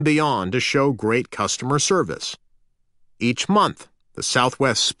beyond to show great customer service. Each month, the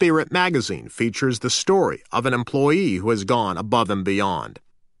Southwest Spirit magazine features the story of an employee who has gone above and beyond.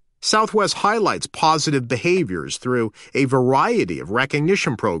 Southwest highlights positive behaviors through a variety of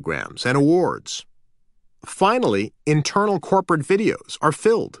recognition programs and awards. Finally, internal corporate videos are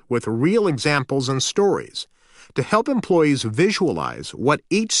filled with real examples and stories to help employees visualize what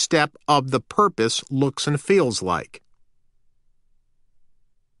each step of the purpose looks and feels like.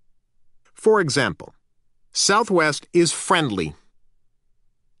 For example, Southwest is friendly.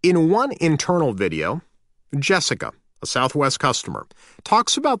 In one internal video, Jessica, a Southwest customer,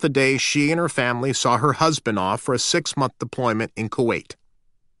 talks about the day she and her family saw her husband off for a 6-month deployment in Kuwait.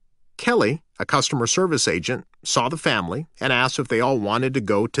 Kelly, a customer service agent, saw the family and asked if they all wanted to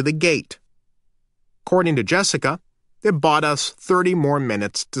go to the gate. According to Jessica, it bought us 30 more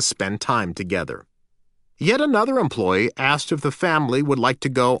minutes to spend time together. Yet another employee asked if the family would like to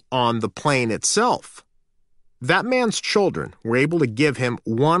go on the plane itself. That man's children were able to give him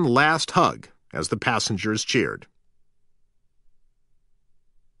one last hug as the passengers cheered.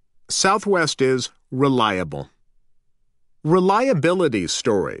 Southwest is reliable. Reliability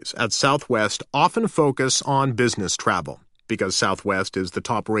stories at Southwest often focus on business travel because Southwest is the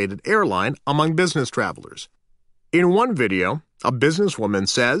top-rated airline among business travelers. In one video, a businesswoman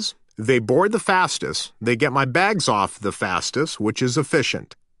says, "They board the fastest, they get my bags off the fastest, which is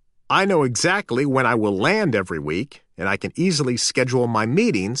efficient. I know exactly when I will land every week, and I can easily schedule my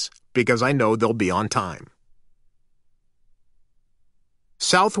meetings because I know they'll be on time."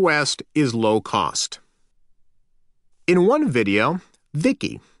 Southwest is low cost. In one video,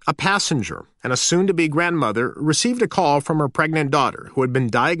 Vicky, a passenger and a soon-to-be grandmother, received a call from her pregnant daughter who had been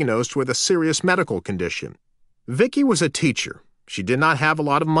diagnosed with a serious medical condition. Vicky was a teacher. She did not have a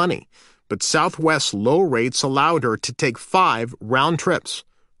lot of money, but Southwest's low rates allowed her to take 5 round trips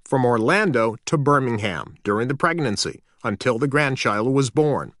from Orlando to Birmingham during the pregnancy until the grandchild was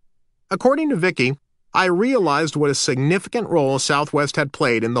born. According to Vicky, "I realized what a significant role Southwest had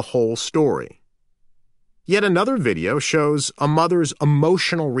played in the whole story." Yet another video shows a mother's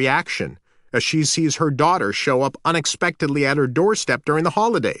emotional reaction as she sees her daughter show up unexpectedly at her doorstep during the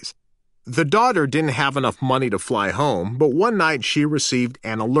holidays. The daughter didn't have enough money to fly home, but one night she received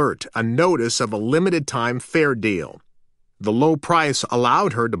an alert, a notice of a limited-time fare deal. The low price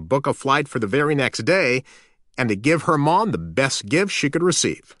allowed her to book a flight for the very next day and to give her mom the best gift she could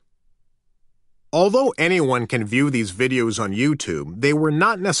receive. Although anyone can view these videos on YouTube, they were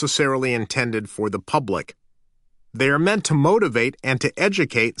not necessarily intended for the public. They are meant to motivate and to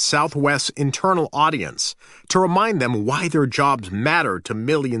educate Southwest's internal audience, to remind them why their jobs matter to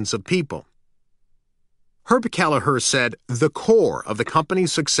millions of people. Herb Kelleher said, "The core of the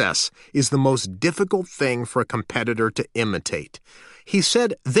company's success is the most difficult thing for a competitor to imitate." He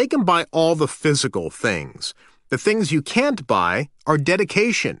said, "They can buy all the physical things. The things you can't buy are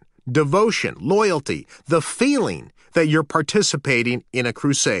dedication, devotion, loyalty, the feeling that you're participating in a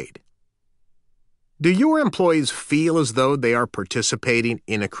crusade." Do your employees feel as though they are participating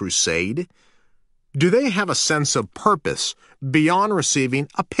in a crusade? Do they have a sense of purpose beyond receiving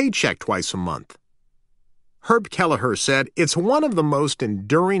a paycheck twice a month? Herb Kelleher said, "It's one of the most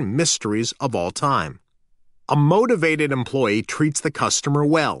enduring mysteries of all time. A motivated employee treats the customer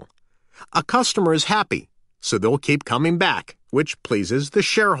well. A customer is happy, so they'll keep coming back, which pleases the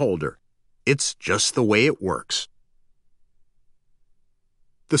shareholder. It's just the way it works."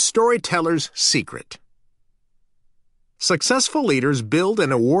 The Storyteller's Secret. Successful leaders build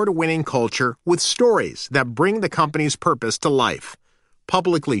an award-winning culture with stories that bring the company's purpose to life.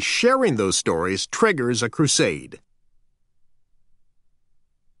 Publicly sharing those stories triggers a crusade.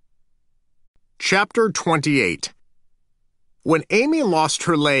 Chapter 28. When Amy lost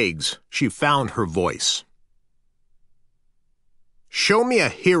her legs, she found her voice. Show me a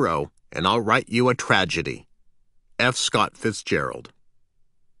hero, and I'll write you a tragedy. F. Scott Fitzgerald.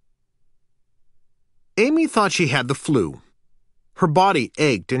 Amy thought she had the flu. Her body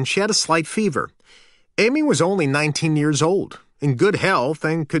ached and she had a slight fever. Amy was only 19 years old, in good health,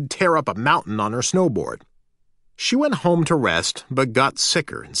 and could tear up a mountain on her snowboard. She went home to rest, but got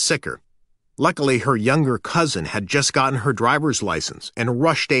sicker and sicker. Luckily, her younger cousin had just gotten her driver's license and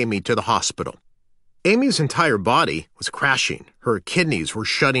rushed Amy to the hospital. Amy's entire body was crashing. Her kidneys were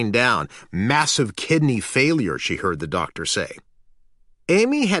shutting down. Massive kidney failure, she heard the doctor say.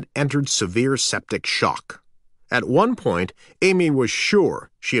 Amy had entered severe septic shock. At one point, Amy was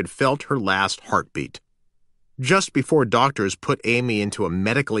sure she had felt her last heartbeat. Just before doctors put Amy into a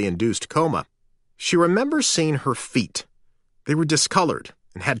medically induced coma, she remembers seeing her feet. They were discolored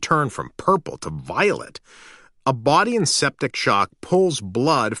and had turned from purple to violet. A body in septic shock pulls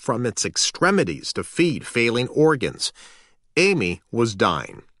blood from its extremities to feed failing organs. Amy was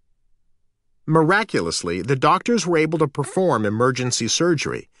dying. Miraculously, the doctors were able to perform emergency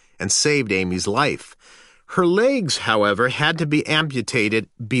surgery and saved Amy's life. Her legs, however, had to be amputated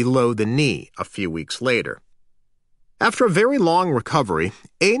below the knee a few weeks later. After a very long recovery,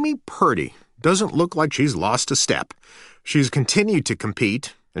 Amy Purdy doesn't look like she's lost a step. She's continued to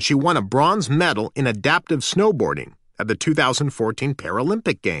compete, and she won a bronze medal in adaptive snowboarding at the 2014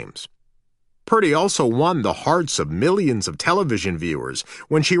 Paralympic Games. Purdy also won the hearts of millions of television viewers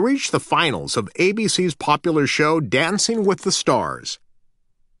when she reached the finals of ABC's popular show Dancing with the Stars.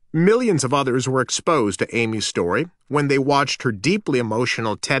 Millions of others were exposed to Amy's story when they watched her deeply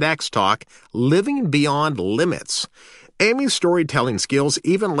emotional TEDx talk, Living Beyond Limits. Amy's storytelling skills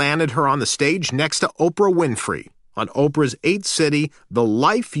even landed her on the stage next to Oprah Winfrey on Oprah's 8-city The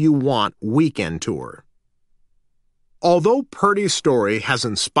Life You Want weekend tour. Although Purdy's story has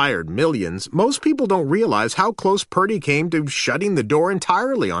inspired millions, most people don't realize how close Purdy came to shutting the door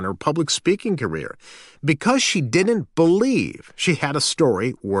entirely on her public speaking career because she didn't believe she had a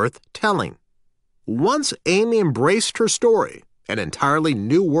story worth telling. Once Amy embraced her story, an entirely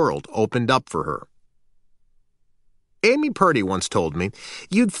new world opened up for her. Amy Purdy once told me,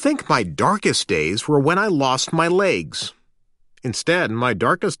 "You'd think my darkest days were when I lost my legs. Instead, my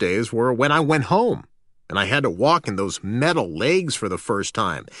darkest days were when I went home, and I had to walk in those metal legs for the first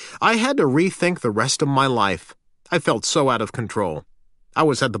time. I had to rethink the rest of my life. I felt so out of control. I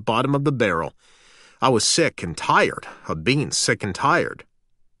was at the bottom of the barrel. I was sick and tired of being sick and tired."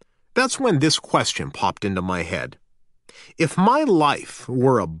 That's when this question popped into my head. If my life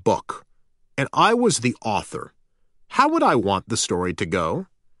were a book, and I was the author, how would I want the story to go?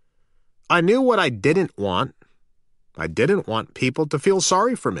 I knew what I didn't want. I didn't want people to feel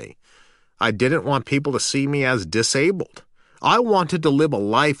sorry for me. I didn't want people to see me as disabled. I wanted to live a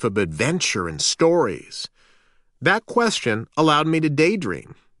life of adventure and stories. That question allowed me to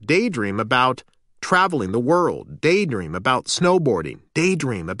daydream about traveling the world, daydream about snowboarding,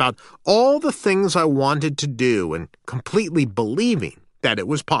 daydream about all the things I wanted to do and completely believing that it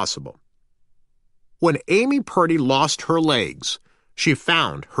was possible. When Amy Purdy lost her legs, she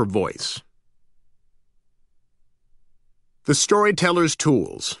found her voice. The Storyteller's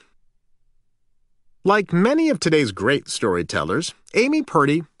Tools. Like many of today's great storytellers, Amy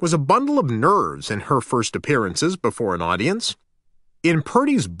Purdy was a bundle of nerves in her first appearances before an audience. In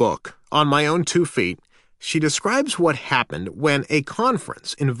Purdy's book, On My Own 2 Feet, she describes what happened when a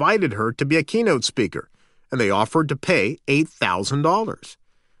conference invited her to be a keynote speaker, and they offered to pay $8,000.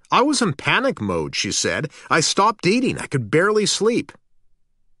 "I was in panic mode," she said. "I stopped eating. I could barely sleep."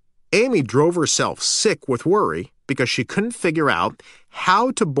 Amy drove herself sick with worry because she couldn't figure out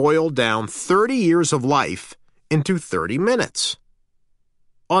how to boil down 30 years of life into 30 minutes.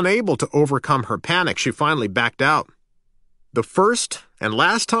 Unable to overcome her panic, she finally backed out. "The first and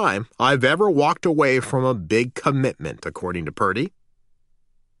last time I've ever walked away from a big commitment," according to Purdy.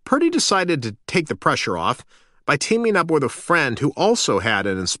 Purdy decided to take the pressure off by teaming up with a friend who also had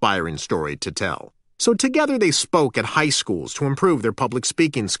an inspiring story to tell. So together they spoke at high schools to improve their public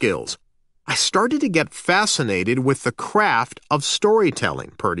speaking skills. "I started to get fascinated with the craft of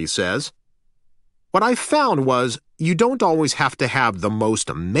storytelling," Purdy says. "What I found was you don't always have to have the most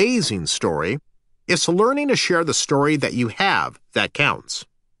amazing story. It's learning to share the story that you have that counts."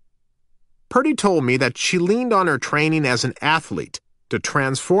 Purdy told me that she leaned on her training as an athlete to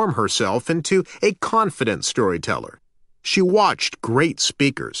transform herself into a confident storyteller. She watched great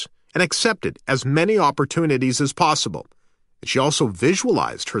speakers and accepted as many opportunities as possible. She also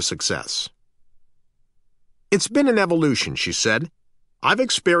visualized her success. "It's been an evolution," she said. "I've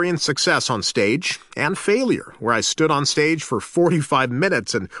experienced success on stage and failure, where I stood on stage for 45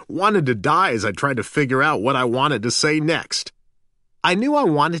 minutes and wanted to die as I tried to figure out what I wanted to say next. I knew I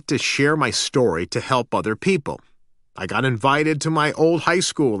wanted to share my story to help other people. I got invited to my old high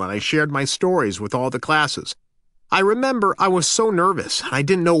school and I shared my stories with all the classes. I remember I was so nervous I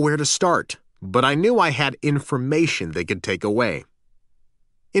didn't know where to start, but I knew I had information they could take away."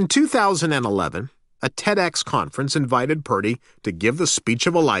 In 2011, a TEDx conference invited Purdy to give the speech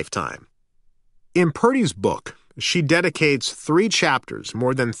of a lifetime. In Purdy's book, she dedicates 3 chapters,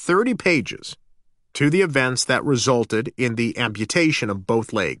 more than 30 pages, to the events that resulted in the amputation of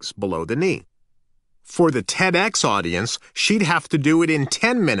both legs below the knee. For the TEDx audience, she'd have to do it in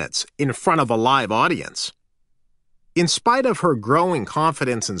 10 minutes in front of a live audience. In spite of her growing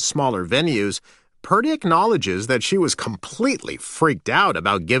confidence in smaller venues, Purdy acknowledges that she was completely freaked out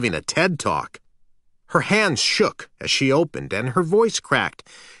about giving a TED Talk. Her hands shook as she opened, and her voice cracked,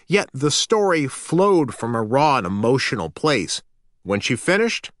 yet the story flowed from a raw and emotional place. When she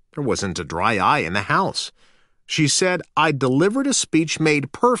finished, there wasn't a dry eye in the house. She said, "I delivered a speech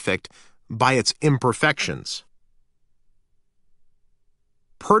made perfect by its imperfections."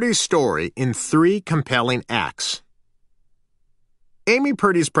 Purdy's story in 3 compelling acts. Amy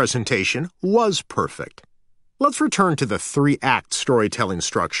Purdy's presentation was perfect. Let's return to the 3-act storytelling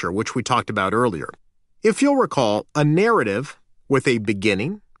structure, which we talked about earlier. If you'll recall, a narrative with a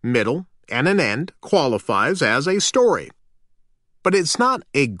beginning, middle, and an end qualifies as a story. But it's not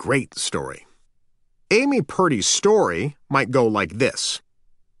a great story. Amy Purdy's story might go like this.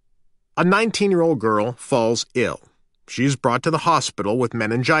 A 19-year-old girl falls ill. She's brought to the hospital with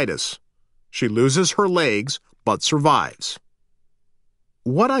meningitis. She loses her legs, but survives.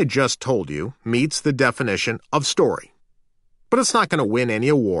 What I just told you meets the definition of story. But it's not going to win any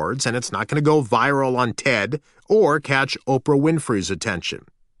awards, and it's not going to go viral on TED or catch Oprah Winfrey's attention.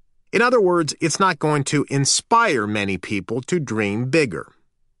 In other words, it's not going to inspire many people to dream bigger.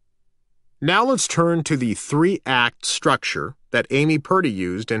 Now let's turn to the 3-act structure that Amy Purdy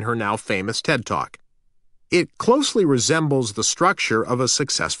used in her now famous TED Talk. It closely resembles the structure of a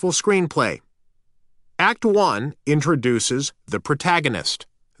successful screenplay. Act 1 introduces the protagonist,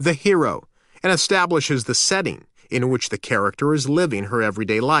 the hero, and establishes the setting in which the character is living her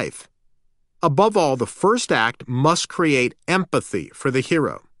everyday life. Above all, the first act must create empathy for the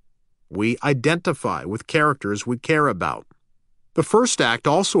hero. We identify with characters we care about. The first act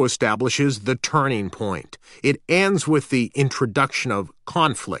also establishes the turning point. It ends with the introduction of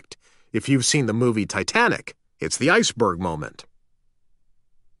conflict. If you've seen the movie Titanic, it's the iceberg moment.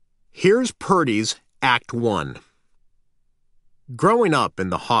 Here's Purdy's Act 1. Growing up in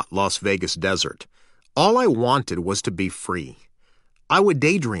the hot Las Vegas desert, all I wanted was to be free. I would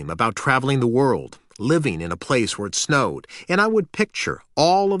daydream about traveling the world, living in a place where it snowed, and I would picture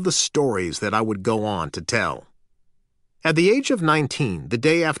all of the stories that I would go on to tell. At the age of 19, the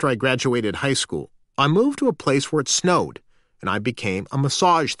day after I graduated high school, I moved to a place where it snowed, and I became a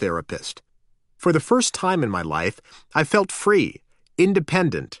massage therapist. For the first time in my life, I felt free,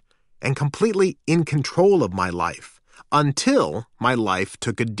 independent, and completely in control of my life, until my life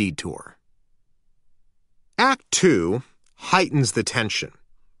took a detour. Act 2 heightens the tension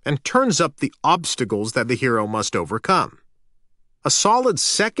and turns up the obstacles that the hero must overcome. A solid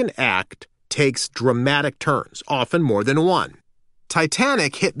second act takes dramatic turns, often more than one.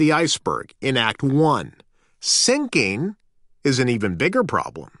 Titanic hit the iceberg in Act 1. Sinking is an even bigger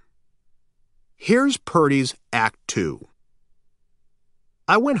problem. Here's Purdy's Act 2.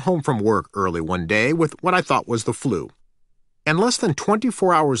 I went home from work early one day with what I thought was the flu. And less than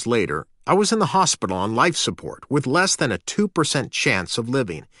 24 hours later, I was in the hospital on life support with less than a 2% chance of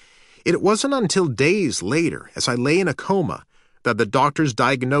living. It wasn't until days later, as I lay in a coma, that the doctors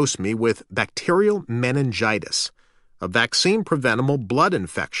diagnosed me with bacterial meningitis, a vaccine-preventable blood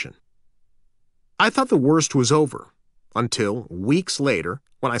infection. I thought the worst was over, until weeks later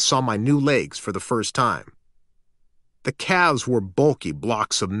when I saw my new legs for the first time. The calves were bulky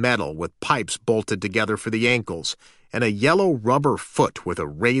blocks of metal with pipes bolted together for the ankles, and a yellow rubber foot with a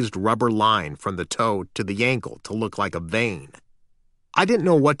raised rubber line from the toe to the ankle to look like a vein. I didn't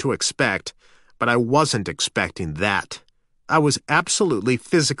know what to expect, but I wasn't expecting that. I was absolutely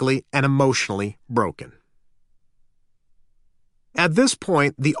physically and emotionally broken. At this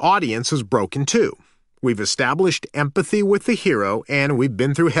point, the audience is broken too. We've established empathy with the hero, and we've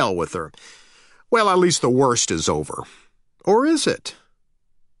been through hell with her. Well, at least the worst is over. Or is it?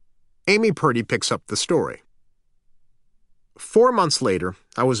 Amy Purdy picks up the story. 4 months later,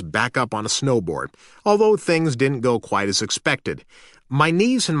 I was back up on a snowboard, although things didn't go quite as expected. My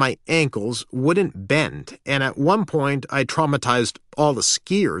knees and my ankles wouldn't bend, and at one point I traumatized all the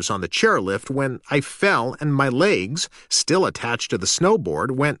skiers on the chairlift when I fell and my legs, still attached to the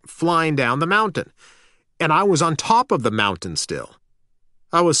snowboard, went flying down the mountain. And I was on top of the mountain still.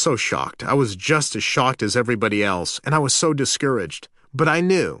 I was so shocked. I was just as shocked as everybody else, and I was so discouraged. But I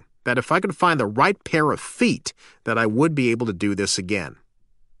knew that if I could find the right pair of feet, that I would be able to do this again.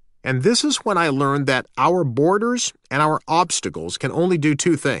 And this is when I learned that our borders and our obstacles can only do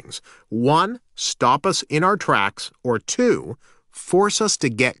 2 things. 1, stop us in our tracks, or 2, force us to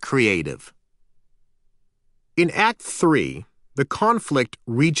get creative. In Act 3, the conflict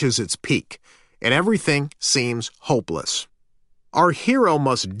reaches its peak, and everything seems hopeless. Our hero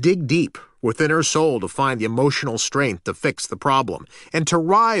must dig deep within her soul to find the emotional strength to fix the problem and to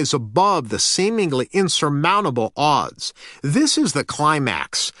rise above the seemingly insurmountable odds. This is the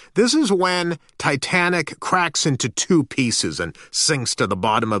climax. This is when Titanic cracks into 2 pieces and sinks to the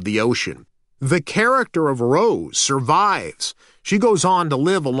bottom of the ocean. The character of Rose survives. She goes on to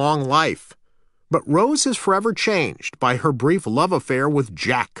live a long life. But Rose is forever changed by her brief love affair with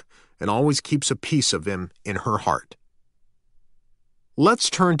Jack and always keeps a piece of him in her heart. Let's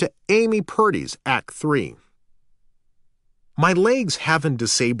turn to Amy Purdy's Act 3. My legs haven't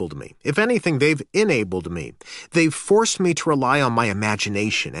disabled me. If anything, they've enabled me. They've forced me to rely on my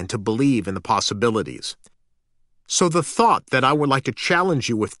imagination and to believe in the possibilities. So the thought that I would like to challenge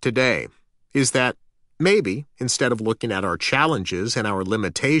you with today is that maybe, instead of looking at our challenges and our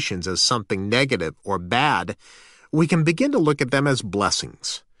limitations as something negative or bad, we can begin to look at them as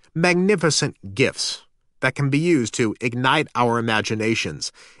blessings, magnificent gifts that can be used to ignite our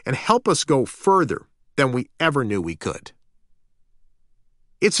imaginations and help us go further than we ever knew we could.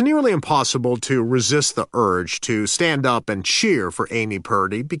 It's nearly impossible to resist the urge to stand up and cheer for Amy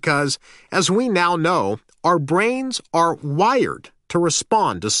Purdy because, as we now know, our brains are wired to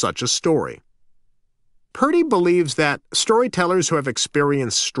respond to such a story. Purdy believes that storytellers who have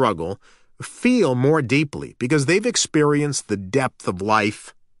experienced struggle feel more deeply because they've experienced the depth of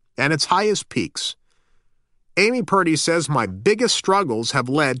life and its highest peaks. Amy Purdy says my biggest struggles have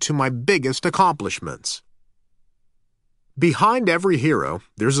led to my biggest accomplishments. Behind every hero,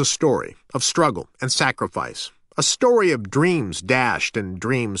 there's a story of struggle and sacrifice, a story of dreams dashed and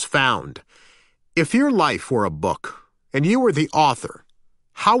dreams found. If your life were a book and you were the author,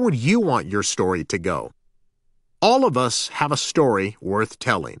 how would you want your story to go? All of us have a story worth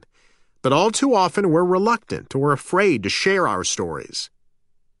telling, but all too often we're reluctant or afraid to share our stories.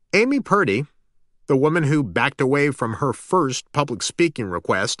 Amy Purdy, the woman who backed away from her first public speaking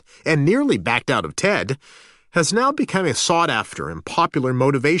request and nearly backed out of TED, has now become a sought-after and popular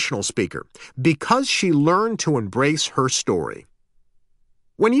motivational speaker because she learned to embrace her story.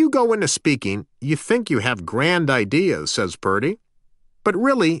 When you go into speaking, you think you have grand ideas, says Purdy. But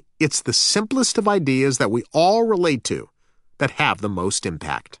really, it's the simplest of ideas that we all relate to that have the most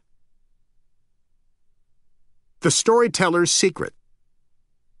impact. The Storyteller's Secret.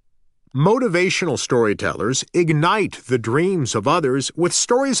 Motivational storytellers ignite the dreams of others with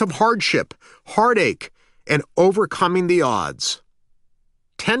stories of hardship, heartache, and overcoming the odds.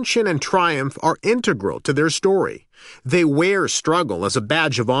 Tension and triumph are integral to their story. They wear struggle as a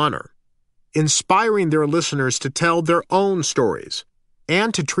badge of honor, inspiring their listeners to tell their own stories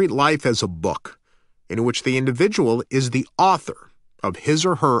and to treat life as a book in which the individual is the author of his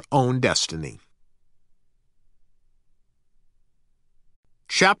or her own destiny.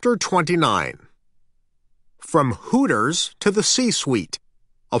 Chapter 29. From Hooters to the C-Suite.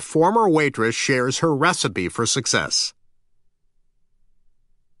 A former waitress shares her recipe for success.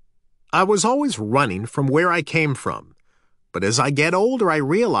 I was always running from where I came from, but as I get older I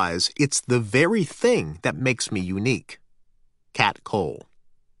realize it's the very thing that makes me unique. Kat Cole.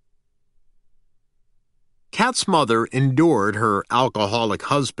 Kat's mother endured her alcoholic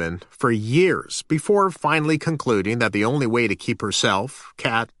husband for years before finally concluding that the only way to keep herself,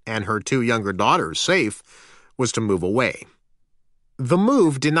 Kat, and her 2 younger daughters safe was to move away. The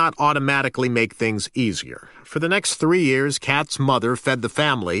move did not automatically make things easier. For the next 3 years, Kat's mother fed the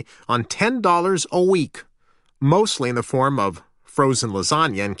family on $10 a week, mostly in the form of frozen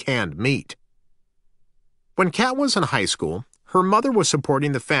lasagna and canned meat. When Kat was in high school, her mother was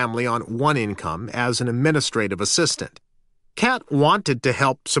supporting the family on one income as an administrative assistant. Kat wanted to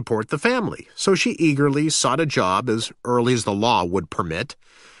help support the family, so she eagerly sought a job as early as the law would permit.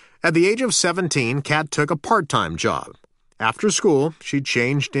 At the age of 17, Kat took a part-time job. After school, she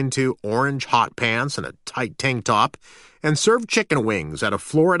changed into orange hot pants and a tight tank top and served chicken wings at a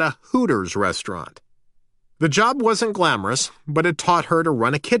Florida Hooters restaurant. The job wasn't glamorous, but it taught her to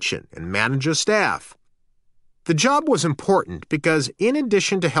run a kitchen and manage a staff. The job was important because, in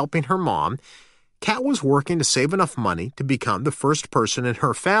addition to helping her mom, Kat was working to save enough money to become the first person in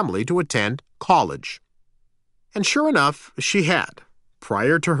her family to attend college. And sure enough, she had,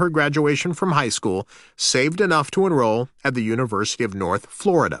 prior to her graduation from high school, saved enough to enroll at the University of North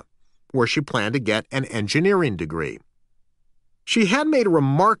Florida, where she planned to get an engineering degree. She had made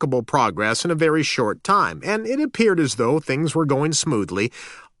remarkable progress in a very short time, and it appeared as though things were going smoothly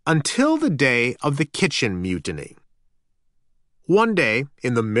until the day of the kitchen mutiny. One day,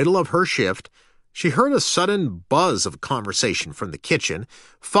 in the middle of her shift, she heard a sudden buzz of conversation from the kitchen,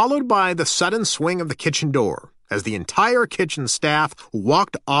 followed by the sudden swing of the kitchen door as the entire kitchen staff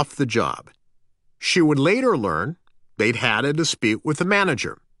walked off the job. She would later learn they'd had a dispute with the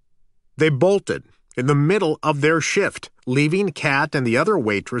manager. They bolted in the middle of their shift, leaving Kat and the other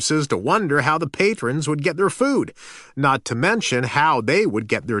waitresses to wonder how the patrons would get their food, not to mention how they would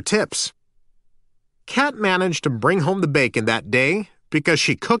get their tips. Kat managed to bring home the bacon that day because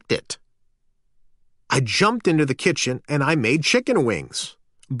she cooked it. I jumped into the kitchen and I made chicken wings.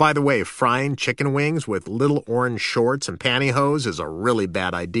 By the way, frying chicken wings with little orange shorts and pantyhose is a really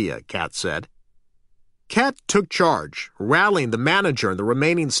bad idea, Kat said. Kat took charge, rallying the manager and the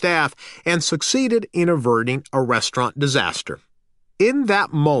remaining staff, and succeeded in averting a restaurant disaster. In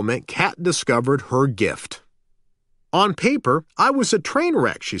that moment, Kat discovered her gift. On paper, I was a train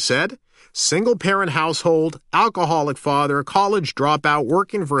wreck, she said. Single-parent household, alcoholic father, college dropout,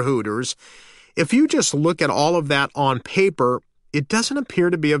 working for Hooters. If you just look at all of that on paper, it doesn't appear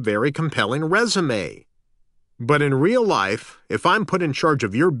to be a very compelling resume. But in real life, if I'm put in charge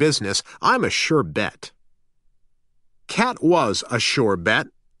of your business, I'm a sure bet. Kat was a sure bet,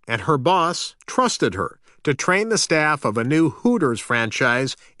 and her boss trusted her to train the staff of a new Hooters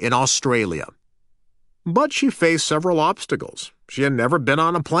franchise in Australia. But she faced several obstacles. She had never been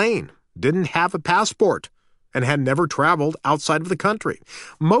on a plane, didn't have a passport, and had never traveled outside of the country.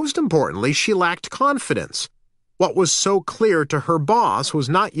 Most importantly, she lacked confidence. What was so clear to her boss was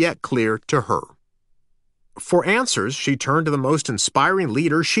not yet clear to her. For answers, she turned to the most inspiring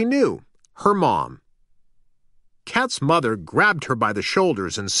leader she knew, her mom. Kat's mother grabbed her by the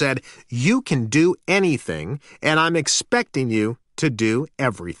shoulders and said, "You can do anything, and I'm expecting you to do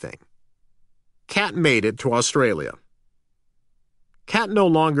everything." Kat made it to Australia. Kat no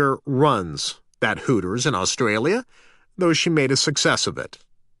longer runs that Hooters in Australia, though she made a success of it.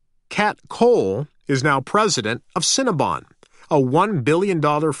 Kat Cole is now president of Cinnabon, a $1 billion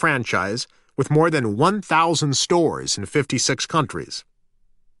franchise with more than 1,000 stores in 56 countries.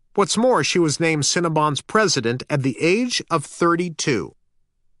 What's more, she was named Cinnabon's president at the age of 32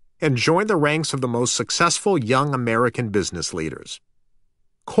 and joined the ranks of the most successful young American business leaders.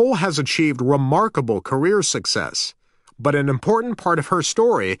 Cole has achieved remarkable career success, but an important part of her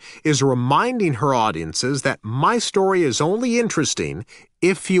story is reminding her audiences that my story is only interesting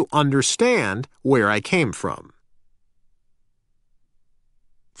if you understand where I came from.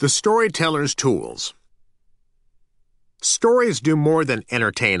 The Storyteller's Tools. Stories do more than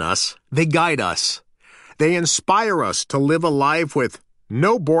entertain us. They guide us. They inspire us to live a life with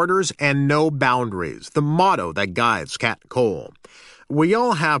no borders and no boundaries, the motto that guides Kat Cole. We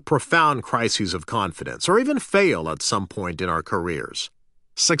all have profound crises of confidence, or even fail at some point in our careers.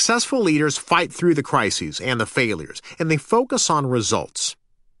 Successful leaders fight through the crises and the failures, and they focus on results.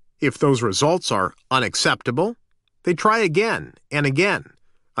 If those results are unacceptable, they try again and again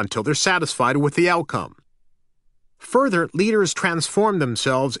until they're satisfied with the outcome. Further, leaders transform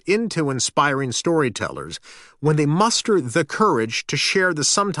themselves into inspiring storytellers when they muster the courage to share the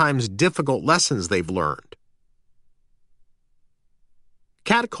sometimes difficult lessons they've learned.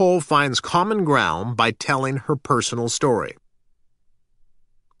 Kat Cole finds common ground by telling her personal story.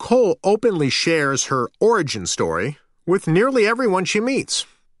 Cole openly shares her origin story with nearly everyone she meets.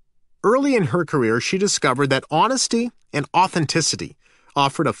 Early in her career, she discovered that honesty and authenticity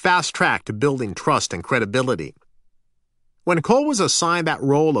offered a fast track to building trust and credibility. When Cole was assigned that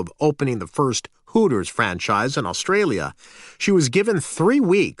role of opening the first Hooters franchise in Australia, she was given 3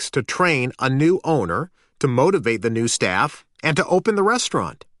 weeks to train a new owner, to motivate the new staff, and to open the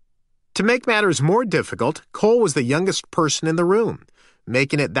restaurant. To make matters more difficult, Cole was the youngest person in the room,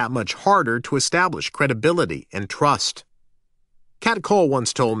 making it that much harder to establish credibility and trust. Kat Cole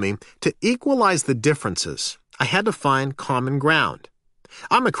once told me, to equalize the differences, I had to find common ground.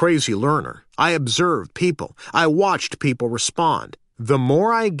 I'm a crazy learner. I observed people. I watched people respond. The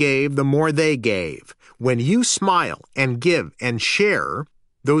more I gave, the more they gave. When you smile and give and share,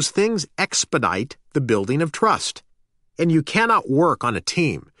 those things expedite the building of trust. And you cannot work on a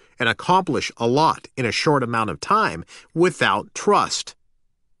team and accomplish a lot in a short amount of time without trust.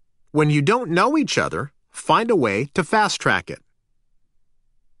 When you don't know each other, find a way to fast-track it.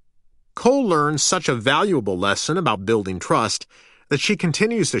 Cole learned such a valuable lesson about building trust that she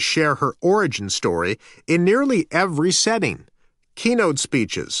continues to share her origin story in nearly every setting. Keynote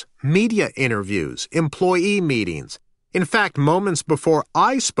speeches, media interviews, employee meetings. In fact, moments before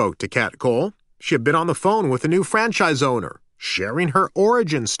I spoke to Kat Cole, she had been on the phone with a new franchise owner, sharing her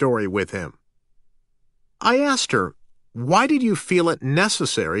origin story with him. I asked her, "Why did you feel it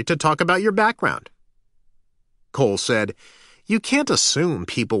necessary to talk about your background?" Cole said, "You can't assume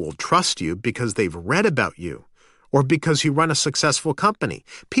people will trust you because they've read about you, or because you run a successful company.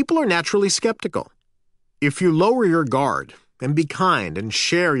 People are naturally skeptical. If you lower your guard and be kind and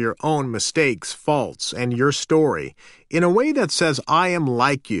share your own mistakes, faults, and your story in a way that says, 'I am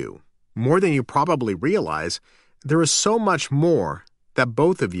like you,' more than you probably realize, there is so much more that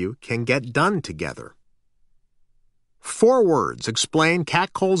both of you can get done together." 4 words explain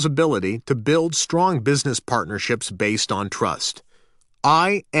Kat Cole's ability to build strong business partnerships based on trust.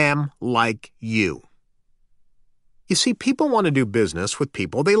 I am like you. You see, people want to do business with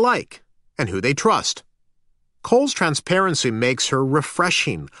people they like and who they trust. Cole's transparency makes her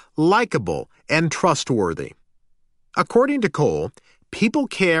refreshing, likable, and trustworthy. According to Cole, people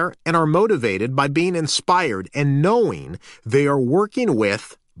care and are motivated by being inspired and knowing they are working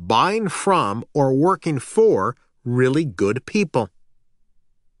with, buying from, or working for really good people.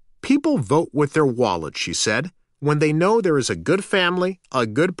 People vote with their wallet, she said, when they know there is a good family, a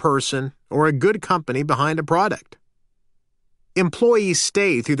good person, or a good company behind a product. Employees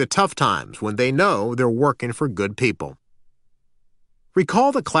stay through the tough times when they know they're working for good people.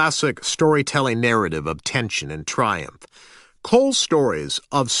 Recall the classic storytelling narrative of tension and triumph. Cole's stories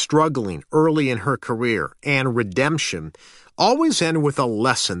of struggling early in her career and redemption always end with a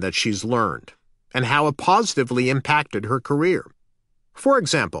lesson that she's learned and how it positively impacted her career. For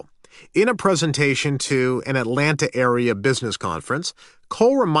example, in a presentation to an Atlanta area business conference,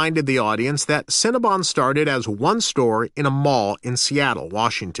 Cole reminded the audience that Cinnabon started as one store in a mall in Seattle,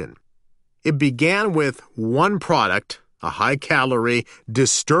 Washington. It began with one product, a high-calorie,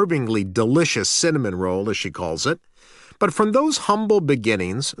 disturbingly delicious cinnamon roll, as she calls it. But from those humble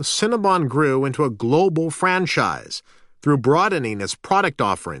beginnings, Cinnabon grew into a global franchise through broadening its product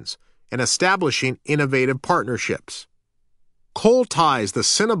offerings and establishing innovative partnerships. Cole ties the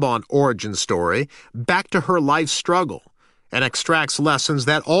Cinnabon origin story back to her life struggle and extracts lessons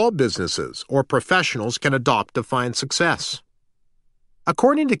that all businesses or professionals can adopt to find success.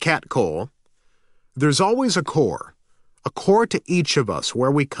 According to Kat Cole, there's always a core to each of us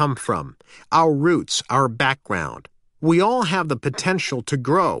where we come from, our roots, our background. We all have the potential to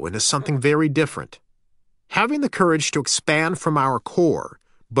grow into something very different. Having the courage to expand from our core,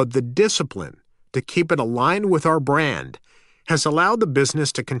 but the discipline to keep it aligned with our brand, has allowed the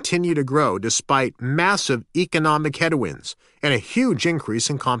business to continue to grow despite massive economic headwinds and a huge increase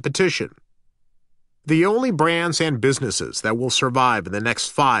in competition. The only brands and businesses that will survive in the next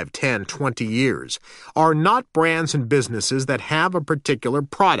 5, 10, 20 years are not brands and businesses that have a particular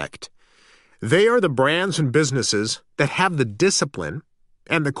product. They are the brands and businesses that have the discipline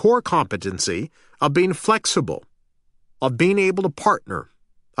and the core competency of being flexible, of being able to partner,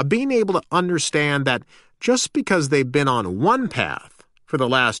 of being able to understand that just because they've been on one path for the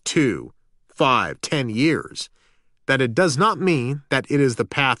last 2, 5, 10 years, that it does not mean that it is the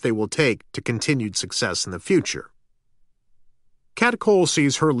path they will take to continued success in the future. Kat Cole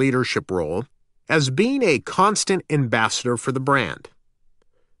sees her leadership role as being a constant ambassador for the brand.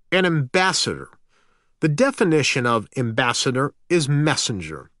 An ambassador. The definition of ambassador is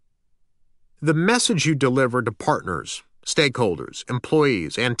messenger. The message you deliver to partners, stakeholders,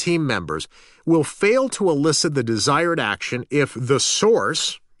 employees, and team members will fail to elicit the desired action if the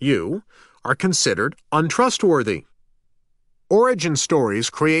source, you, are considered untrustworthy. Origin stories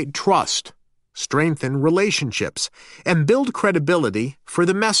create trust, strengthen relationships, and build credibility for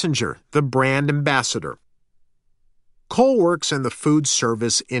the messenger, the brand ambassador. Cole works in the food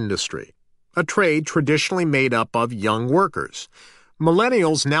service industry, a trade traditionally made up of young workers.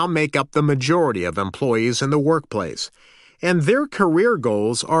 Millennials now make up the majority of employees in the workplace, and their career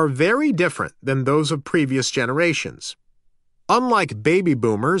goals are very different than those of previous generations. Unlike baby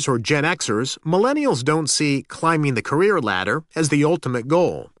boomers or Gen Xers, millennials don't see climbing the career ladder as the ultimate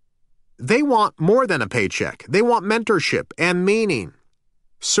goal. They want more than a paycheck. They want mentorship and meaning.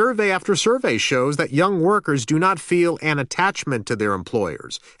 Survey after survey shows that young workers do not feel an attachment to their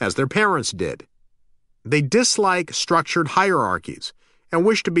employers, as their parents did. They dislike structured hierarchies and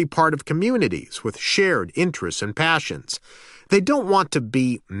wish to be part of communities with shared interests and passions. They don't want to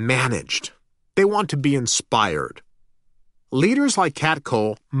be managed. They want to be inspired. Leaders like Kat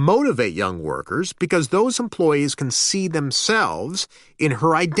Cole motivate young workers because those employees can see themselves in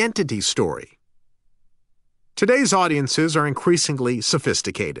her identity story. Today's audiences are increasingly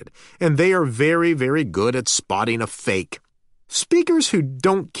sophisticated, and they are very, very good at spotting a fake. Speakers who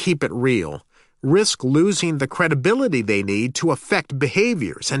don't keep it real risk losing the credibility they need to affect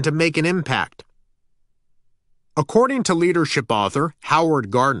behaviors and to make an impact. According to leadership author Howard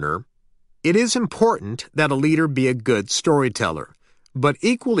Gardner, it is important that a leader be a good storyteller, but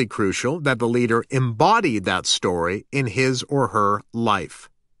equally crucial that the leader embody that story in his or her life.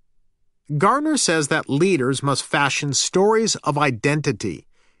 Gardner says that leaders must fashion stories of identity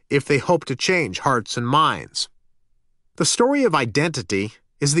if they hope to change hearts and minds. The story of identity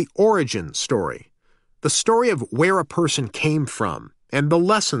is the origin story, the story of where a person came from and the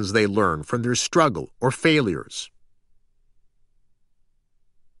lessons they learned from their struggle or failures.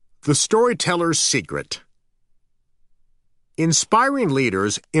 The Storyteller's Secret. Inspiring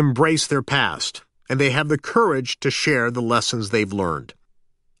leaders embrace their past, and they have the courage to share the lessons they've learned.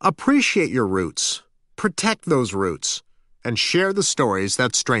 Appreciate your roots, Protect those roots and share the stories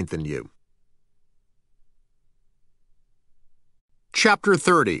that strengthen you. Chapter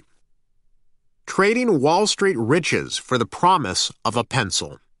 30. Trading Wall Street Riches for the Promise of a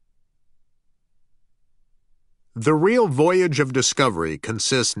Pencil. The real voyage of discovery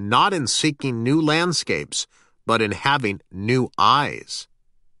consists not in seeking new landscapes, but in having new eyes.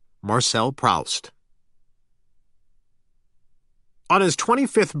 Marcel Proust. On his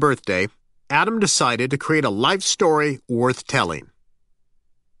 25th birthday, Adam decided to create a life story worth telling.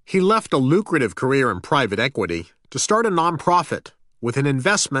 He left a lucrative career in private equity to start a nonprofit with an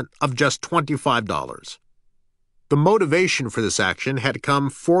investment of just $25. The motivation for this action had come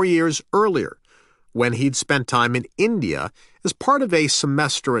 4 years earlier, when he'd spent time in India as part of a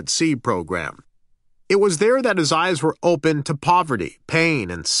semester at sea program. It was there that his eyes were opened to poverty, pain,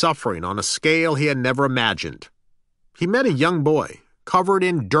 and suffering on a scale he had never imagined. He met a young boy, covered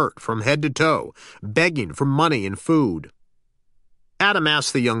in dirt from head to toe, begging for money and food. Adam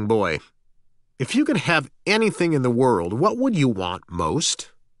asked the young boy, "If you could have anything in the world, what would you want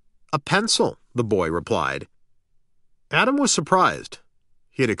most?" "A pencil," the boy replied. Adam was surprised.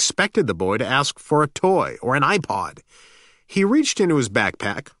 He had expected the boy to ask for a toy or an iPod. He reached into his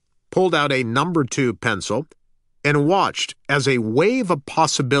backpack, pulled out a number 2 pencil, and watched as a wave of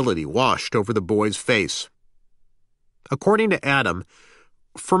possibility washed over the boy's face. According to Adam,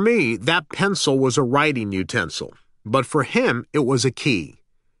 "For me, that pencil was a writing utensil, but for him it was a key.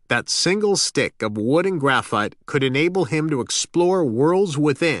 That single stick of wood and graphite could enable him to explore worlds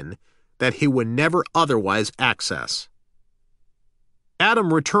within that he would never otherwise access."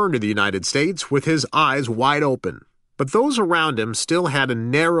 Adam returned to the United States with his eyes wide open, but those around him still had a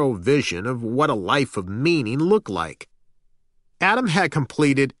narrow vision of what a life of meaning looked like. Adam had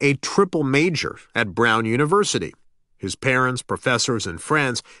completed a triple major at Brown University. His parents, professors, and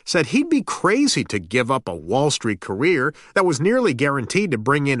friends said he'd be crazy to give up a Wall Street career that was nearly guaranteed to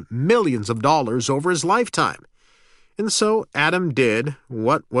bring in millions of dollars over his lifetime. And so Adam did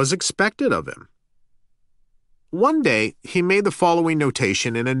what was expected of him. One day, he made the following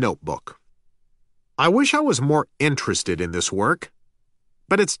notation in a notebook. "I wish I was more interested in this work,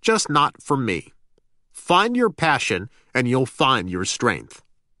 but it's just not for me. Find your passion and you'll find your strength."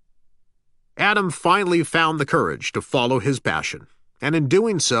 Adam finally found the courage to follow his passion, and in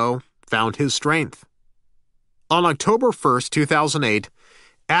doing so, found his strength. On October 1st, 2008,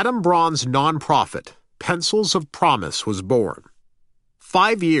 Adam Braun's nonprofit, Pencils of Promise, was born.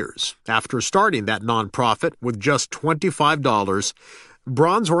 5 years after starting that nonprofit with just $25,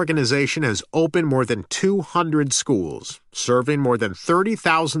 Braun's organization has opened more than 200 schools, serving more than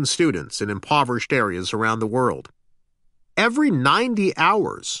 30,000 students in impoverished areas around the world. Every 90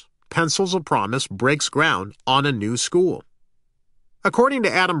 hours, Pencils of Promise breaks ground on a new school. According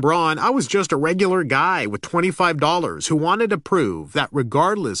to Adam Braun, "I was just a regular guy with $25 who wanted to prove that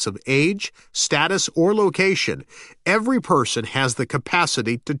regardless of age, status, or location, every person has the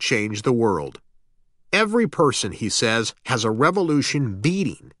capacity to change the world. Every person," he says, "has a revolution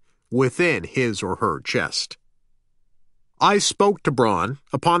beating within his or her chest." I spoke to Braun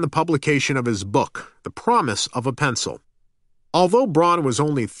upon the publication of his book, The Promise of a Pencil. Although Braun was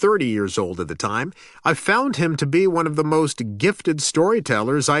only 30 years old at the time, I found him to be one of the most gifted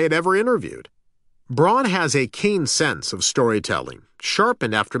storytellers I had ever interviewed. Braun has a keen sense of storytelling,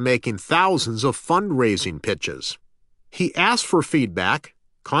 sharpened after making thousands of fundraising pitches. He asks for feedback,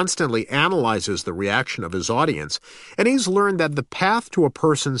 constantly analyzes the reaction of his audience, and he's learned that the path to a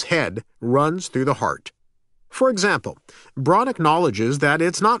person's head runs through the heart. For example, Braun acknowledges that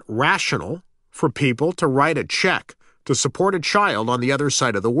it's not rational for people to write a check to support a child on the other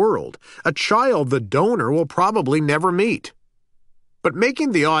side of the world, a child the donor will probably never meet. But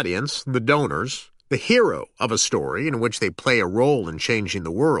making the audience, the donors, the hero of a story in which they play a role in changing the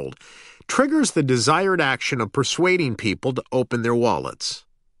world, triggers the desired action of persuading people to open their wallets.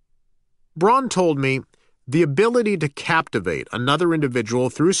 Braun told me, "The ability to captivate another individual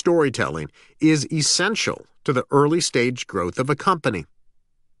through storytelling is essential to the early stage growth of a company.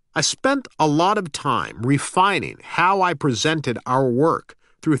 I spent a lot of time refining how I presented our work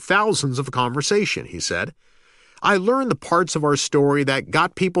through thousands of conversation," he said. "I learned the parts of our story that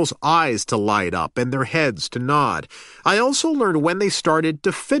got people's eyes to light up and their heads to nod. I also learned when they started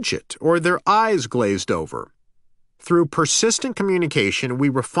to fidget or their eyes glazed over. Through persistent communication, we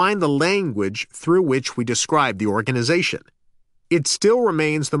refined the language through which we describe the organization. It still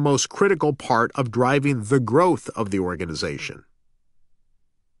remains the most critical part of driving the growth of the organization."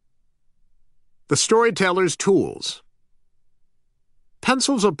 The Storyteller's Tools.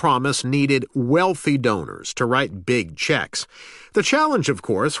 Pencils of Promise needed wealthy donors to write big checks. The challenge, of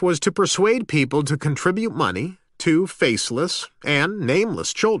course, was to persuade people to contribute money to faceless and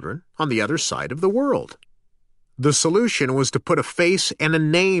nameless children on the other side of the world. The solution was to put a face and a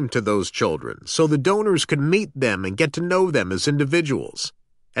name to those children so the donors could meet them and get to know them as individuals.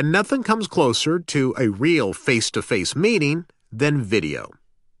 And nothing comes closer to a real face-to-face meeting than video.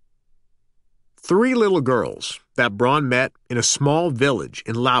 3 little girls that Braun met in a small village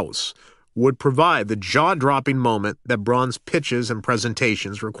in Laos would provide the jaw-dropping moment that Braun's pitches and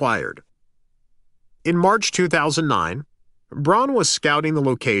presentations required. In March 2009, Braun was scouting the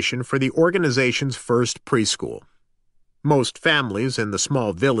location for the organization's first preschool. Most families in the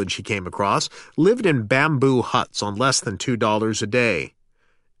small village he came across lived in bamboo huts on less than $2 a day.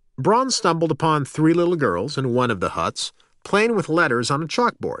 Braun stumbled upon 3 little girls in one of the huts, playing with letters on a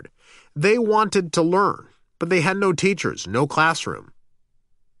chalkboard. They wanted to learn, but they had no teachers, no classroom.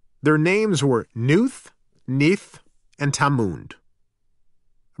 Their names were Nuth, Neith, and Tamund.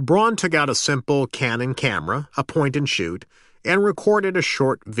 Braun took out a simple Canon camera, a point-and-shoot, and recorded a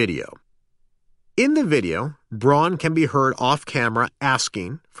short video. In the video, Braun can be heard off-camera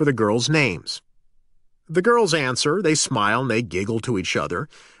asking for the girls' names. The girls answer, they smile, and they giggle to each other.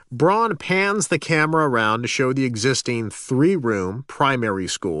 Braun pans the camera around to show the existing 3-room primary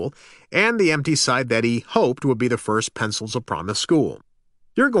school and the empty site that he hoped would be the first Pencils of Promise school.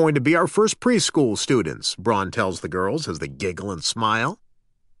 "You're going to be our first preschool students," Braun tells the girls as they giggle and smile.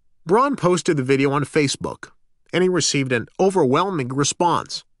 Braun posted the video on Facebook, and he received an overwhelming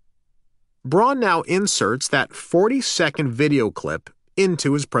response. Braun now inserts that 40-second video clip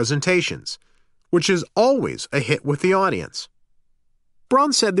into his presentations, which is always a hit with the audience.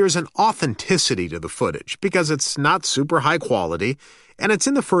 Braun said there's an authenticity to the footage because it's not super high quality and it's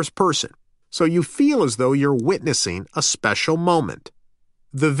in the first person, so you feel as though you're witnessing a special moment.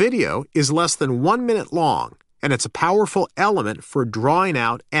 The video is less than 1 minute long, and it's a powerful element for drawing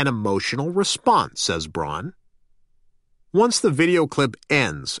out an emotional response, says Braun. Once the video clip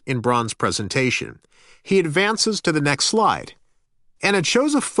ends in Braun's presentation, he advances to the next slide, and it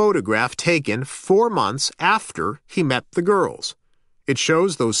shows a photograph taken 4 months after he met the girls. It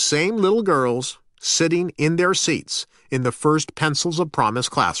shows those same little girls sitting in their seats in the first Pencils of Promise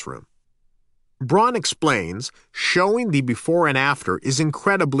classroom. Braun explains showing the before and after is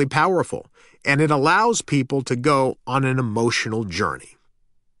incredibly powerful, and it allows people to go on an emotional journey.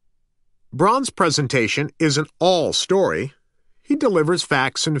 Braun's presentation isn't all story. He delivers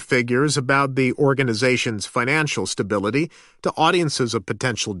facts and figures about the organization's financial stability to audiences of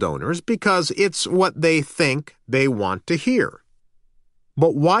potential donors because it's what they think they want to hear.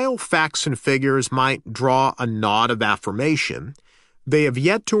 But while facts and figures might draw a nod of affirmation, they have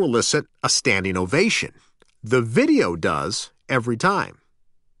yet to elicit a standing ovation. The video does every time.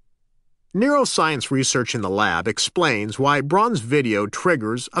 Neuroscience research in the lab explains why Braun's video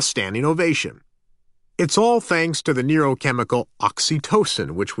triggers a standing ovation. It's all thanks to the neurochemical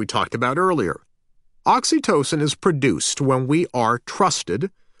oxytocin, which we talked about earlier. Oxytocin is produced when we are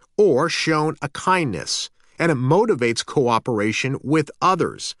trusted or shown a kindness, and it motivates cooperation with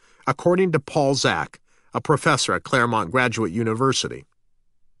others, according to Paul Zak, a professor at Claremont Graduate University.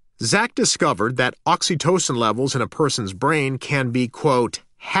 Zak discovered that oxytocin levels in a person's brain can be, quote,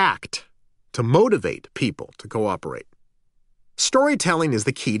 hacked to motivate people to cooperate. Storytelling is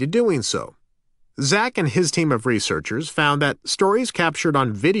the key to doing so. Zak and his team of researchers found that stories captured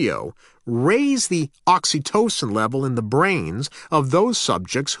on video raise the oxytocin level in the brains of those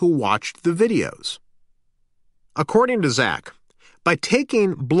subjects who watched the videos. According to Zak, by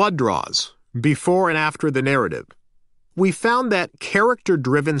taking blood draws before and after the narrative, we found that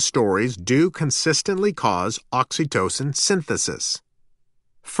character-driven stories do consistently cause oxytocin synthesis.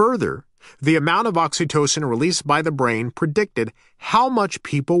 Further, the amount of oxytocin released by the brain predicted how much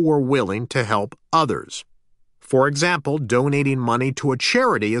people were willing to help others. For example, donating money to a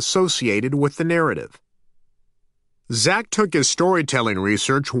charity associated with the narrative. Zak took his storytelling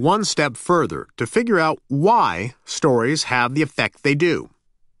research one step further to figure out why stories have the effect they do.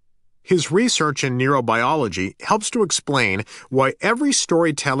 His research in neurobiology helps to explain why every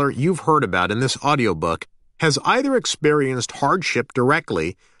storyteller you've heard about in this audiobook has either experienced hardship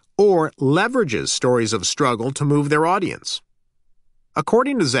directly or leverages stories of struggle to move their audience.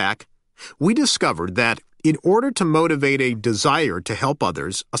 According to Zak, we discovered that in order to motivate a desire to help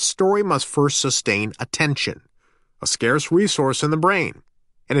others, a story must first sustain attention, a scarce resource in the brain,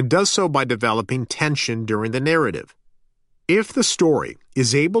 and it does so by developing tension during the narrative. If the story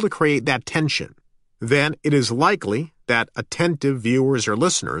is able to create that tension, then it is likely that attentive viewers or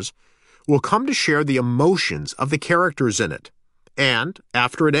listeners will come to share the emotions of the characters in it, and,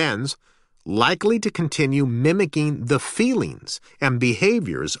 after it ends, likely to continue mimicking the feelings and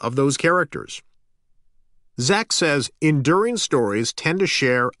behaviors of those characters. Zach says enduring stories tend to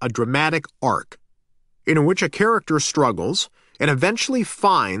share a dramatic arc in which a character struggles and eventually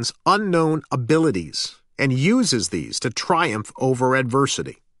finds unknown abilities and uses these to triumph over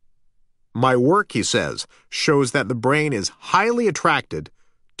adversity. My work, he says, shows that the brain is highly attracted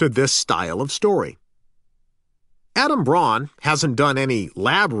to this style of story. Adam Braun hasn't done any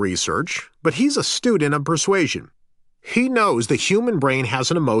lab research, but he's a student of persuasion. He knows the human brain has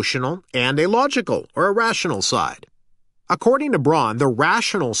an emotional and a logical or a rational side. According to Braun, the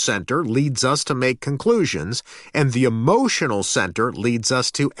rational center leads us to make conclusions, and the emotional center leads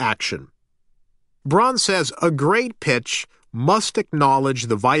us to action. Braun says a great pitch must acknowledge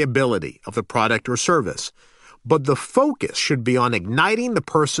the viability of the product or service, but the focus should be on igniting the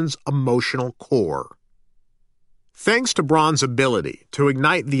person's emotional core. Thanks to Braun's ability to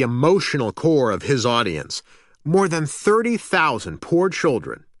ignite the emotional core of his audience, more than 30,000 poor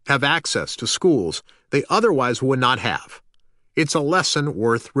children have access to schools they otherwise would not have. It's a lesson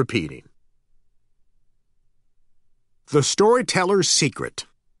worth repeating. The Storyteller's Secret.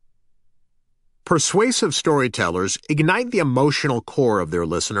 Persuasive storytellers ignite the emotional core of their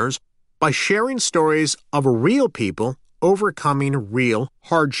listeners by sharing stories of real people overcoming real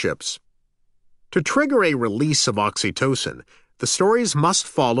hardships. To trigger a release of oxytocin, the stories must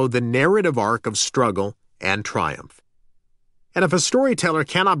follow the narrative arc of struggle and triumph. And if a storyteller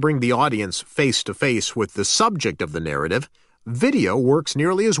cannot bring the audience face to face with the subject of the narrative, video works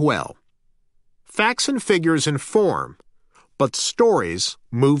nearly as well. Facts and figures inform, but stories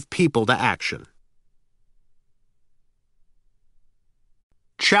move people to action.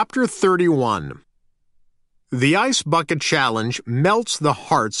 Chapter 31. The Ice Bucket Challenge melts the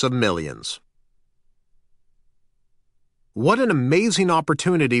hearts of millions. What an amazing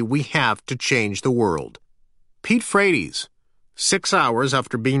opportunity we have to change the world. Pete Frates, 6 hours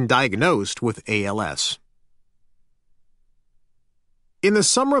after being diagnosed with ALS. In the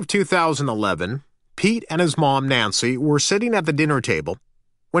summer of 2011, Pete and his mom, Nancy, were sitting at the dinner table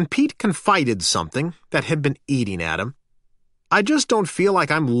when Pete confided something that had been eating at him. "I just don't feel like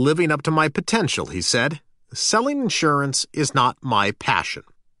I'm living up to my potential," he said. "Selling insurance is not my passion."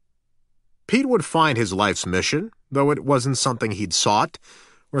 Pete would find his life's mission, though it wasn't something he'd sought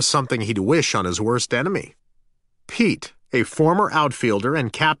or something he'd wish on his worst enemy. Pete, a former outfielder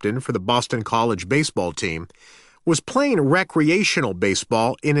and captain for the Boston College baseball team, was playing recreational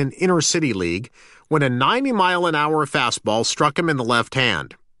baseball in an inner-city league when a 90-mile-an-hour fastball struck him in the left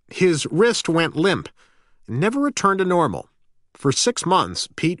hand. His wrist went limp and never returned to normal. For 6 months,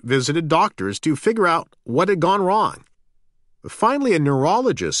 Pete visited doctors to figure out what had gone wrong. Finally, a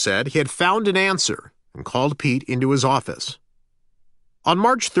neurologist said he had found an answer and called Pete into his office. On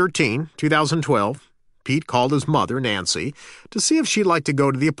March 13, 2012, Pete called his mother, Nancy, to see if she'd like to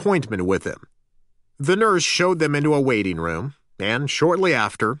go to the appointment with him. The nurse showed them into a waiting room, and shortly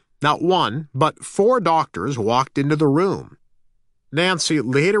after, not one, but 4 doctors walked into the room. Nancy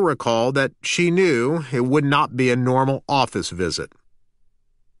later recalled that she knew it would not be a normal office visit.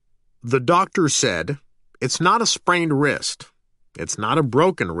 The doctor said, "It's not a sprained wrist. It's not a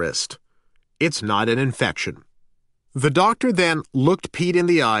broken wrist. It's not an infection." The doctor then looked Pete in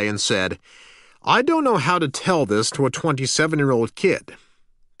the eye and said, "I don't know how to tell this to a 27-year-old kid.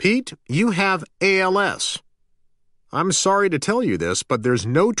 Pete, you have ALS. I'm sorry to tell you this, but there's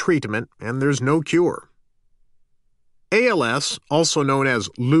no treatment and there's no cure." ALS, also known as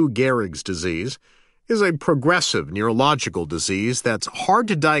Lou Gehrig's disease, is a progressive neurological disease that's hard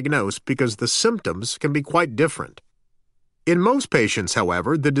to diagnose because the symptoms can be quite different. In most patients,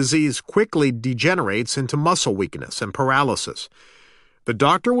 however, the disease quickly degenerates into muscle weakness and paralysis. The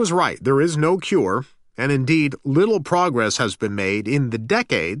doctor was right, there is no cure, and indeed little progress has been made in the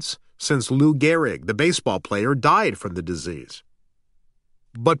decades since Lou Gehrig, the baseball player, died from the disease.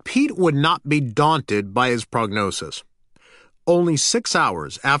 But Pete would not be daunted by his prognosis. Only 6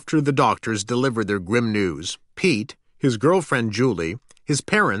 hours after the doctors delivered their grim news, Pete, his girlfriend Julie, his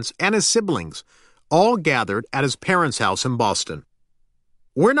parents, and his siblings all gathered at his parents' house in Boston.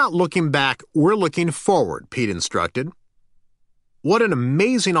 "We're not looking back, we're looking forward," Pete instructed. "What an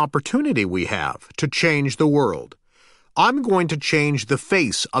amazing opportunity we have to change the world. I'm going to change the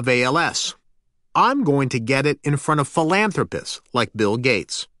face of ALS. I'm going to get it in front of philanthropists like Bill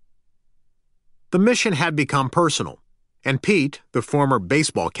Gates." The mission had become personal, and Pete, the former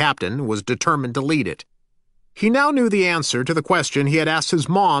baseball captain, was determined to lead it. He now knew the answer to the question he had asked his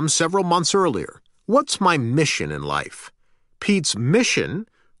mom several months earlier. What's my mission in life? Pete's mission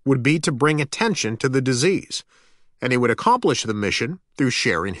would be to bring attention to the disease, and he would accomplish the mission through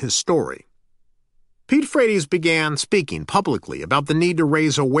sharing his story. Pete Frates began speaking publicly about the need to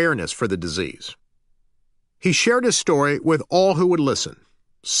raise awareness for the disease. He shared his story with all who would listen: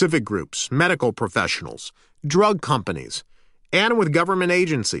 civic groups, medical professionals, drug companies, and with government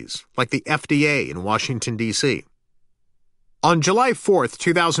agencies like the FDA in Washington, D.C. On July 4,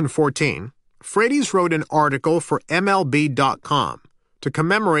 2014, Frates wrote an article for MLB.com to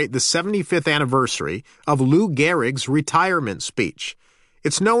commemorate the 75th anniversary of Lou Gehrig's retirement speech.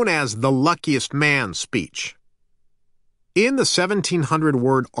 It's known as the luckiest man speech. In the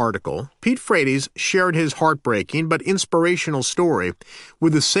 1,700-word article, Pete Frates shared his heartbreaking but inspirational story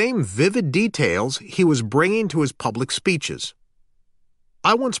with the same vivid details he was bringing to his public speeches.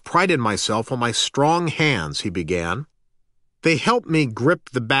 "I once prided myself on my strong hands," he began. "They helped me grip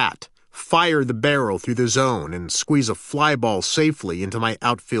the bat, fire the barrel through the zone, and squeeze a fly ball safely into my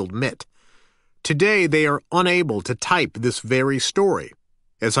outfield mitt. Today they are unable to type this very story,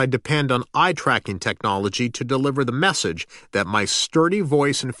 as I depend on eye-tracking technology to deliver the message that my sturdy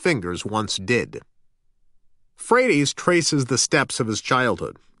voice and fingers once did." Frates traces the steps of his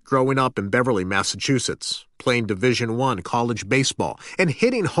childhood, growing up in Beverly, Massachusetts, playing Division I college baseball, and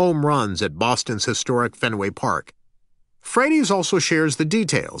hitting home runs at Boston's historic Fenway Park. Frates also shares the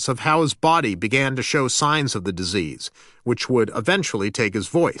details of how his body began to show signs of the disease, which would eventually take his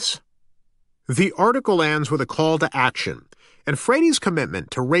voice. The article ends with a call to action and Frates'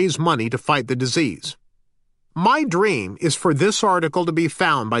 commitment to raise money to fight the disease. "My dream is for this article to be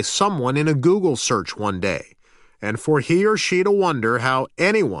found by someone in a Google search one day, and for he or she to wonder how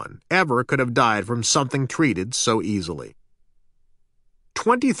anyone ever could have died from something treated so easily."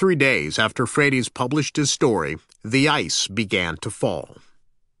 23 days after Frates published his story, the ice began to fall.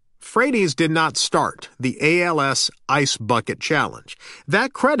 Frates did not start the ALS Ice Bucket Challenge.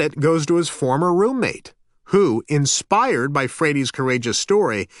 That credit goes to his former roommate, who, inspired by Frates' courageous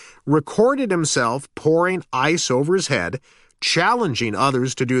story, recorded himself pouring ice over his head, challenging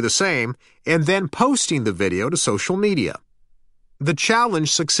others to do the same, and then posting the video to social media. The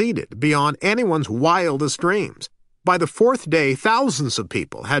challenge succeeded beyond anyone's wildest dreams. By the fourth day, thousands of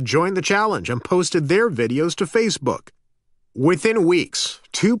people had joined the challenge and posted their videos to Facebook. Within weeks,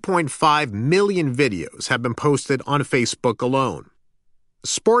 2.5 million videos have been posted on Facebook alone.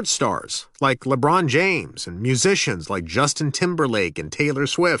 Sports stars like LeBron James and musicians like Justin Timberlake and Taylor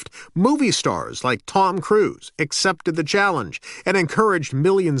Swift, movie stars like Tom Cruise accepted the challenge and encouraged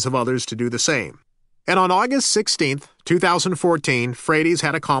millions of others to do the same. And on August 16, 2014, Frates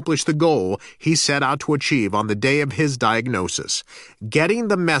had accomplished the goal he set out to achieve on the day of his diagnosis, getting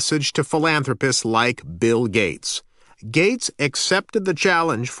the message to philanthropists like Bill Gates. Gates accepted the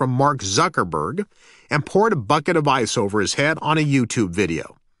challenge from Mark Zuckerberg and poured a bucket of ice over his head on a YouTube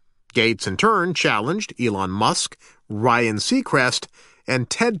video. Gates, in turn, challenged Elon Musk, Ryan Seacrest, and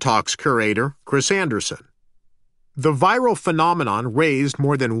TED Talks curator Chris Anderson. The viral phenomenon raised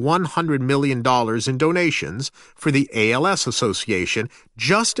more than $100 million in donations for the ALS Association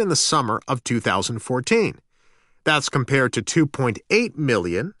just in the summer of 2014. That's compared to $2.8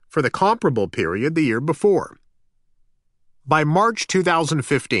 million for the comparable period the year before. By March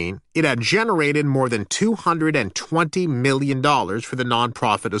 2015, it had generated more than $220 million for the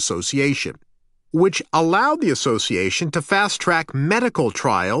nonprofit association, which allowed the association to fast-track medical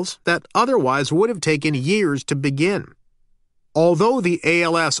trials that otherwise would have taken years to begin. Although the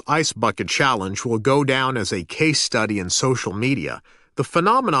ALS Ice Bucket Challenge will go down as a case study in social media, the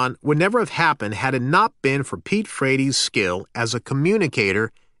phenomenon would never have happened had it not been for Pete Frates' skill as a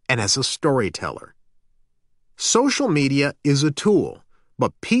communicator and as a storyteller. Social media is a tool,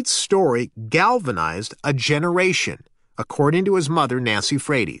 but Pete's story galvanized a generation, according to his mother, Nancy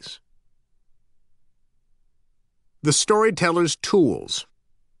Frates. The Storyteller's Tools.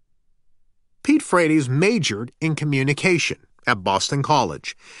 Pete Frates majored in communication at Boston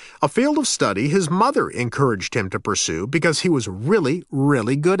College, a field of study his mother encouraged him to pursue because he was really,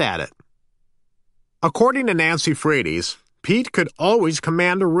 really good at it. According to Nancy Frates, Pete could always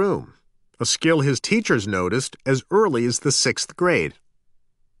command a room, a skill his teachers noticed as early as the 6th grade.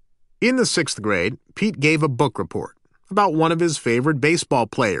 In the 6th grade, Pete gave a book report about one of his favorite baseball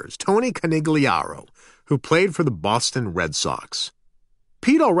players, Tony Conigliaro, who played for the Boston Red Sox.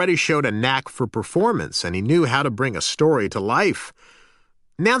 Pete already showed a knack for performance, and he knew how to bring a story to life.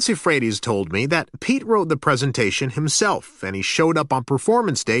 Nancy Frates told me that Pete wrote the presentation himself, and he showed up on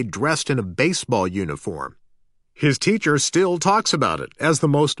performance day dressed in a baseball uniform. His teacher still talks about it as the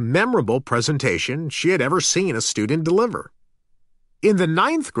most memorable presentation she had ever seen a student deliver. In the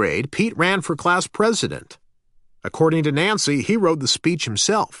 9th grade, Pete ran for class president. According to Nancy, he wrote the speech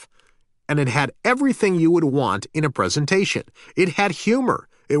himself. and it had everything you would want in a presentation. It had humor,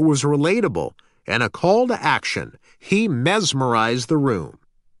 it was relatable, and a call to action. He mesmerized the room.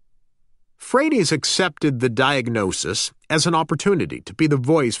 Frates accepted the diagnosis as an opportunity to be the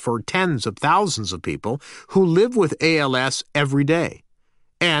voice for tens of thousands of people who live with ALS every day,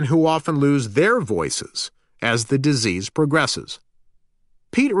 and who often lose their voices as the disease progresses.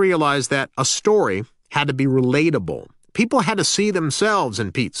 Pete realized that a story had to be relatable. People had to see themselves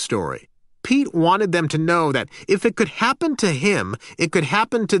in Pete's story. Pete wanted them to know that if it could happen to him, it could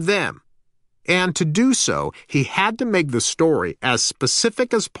happen to them. And to do so, he had to make the story as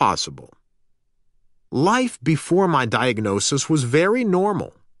specific as possible. Life before my diagnosis was very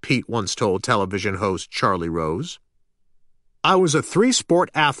normal, Pete once told television host Charlie Rose. I was a three-sport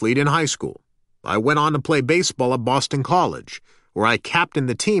athlete in high school. I went on to play baseball at Boston College, where I captained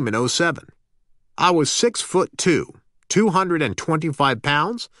the team in '07. I was 6'2", 225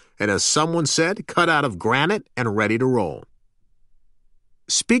 pounds, and as someone said, cut out of granite and ready to roll.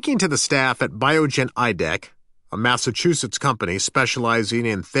 Speaking to the staff at Biogen IDEC, a Massachusetts company specializing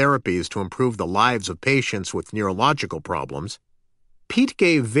in therapies to improve the lives of patients with neurological problems, Pete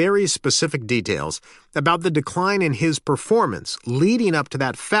gave very specific details about the decline in his performance leading up to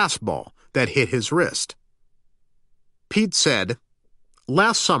that fastball that hit his wrist. Pete said,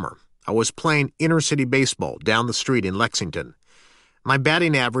 "Last summer, I was playing inner-city baseball down the street in Lexington. My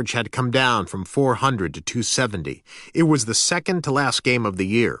batting average had come down from 400 to 270. It was the second-to-last game of the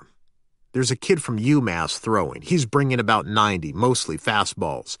year. There's a kid from UMass throwing. He's bringing about 90, mostly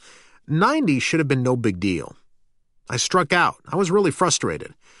fastballs. 90 should have been no big deal. I struck out. I was really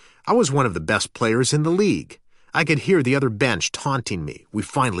frustrated. I was one of the best players in the league. I could hear the other bench taunting me. We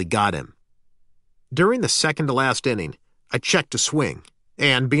finally got him. During the second-to-last inning, I checked to swing,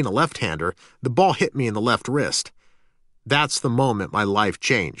 and being a left-hander, the ball hit me in the left wrist. That's the moment my life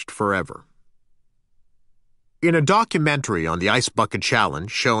changed forever." In a documentary on the Ice Bucket Challenge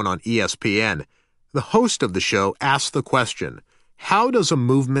shown on ESPN, the host of the show asked the question, "How does a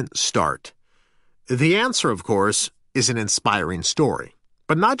movement start?" The answer, of course, is an inspiring story,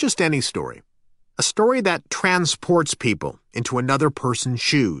 but not just any story. A story that transports people into another person's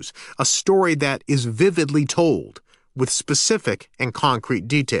shoes, a story that is vividly told with specific and concrete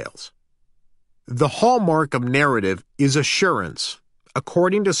details. The hallmark of narrative is assurance,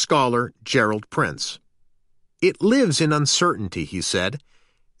 according to scholar Gerald Prince. It lives in uncertainty, he said.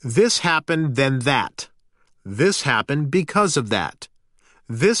 This happened, then that. This happened because of that.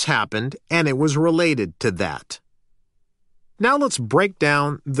 This happened, and it was related to that. Now let's break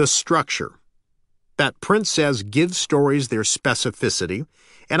down the structure that Prince says gives stories their specificity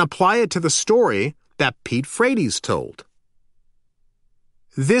and apply it to the story that Pete Frates told.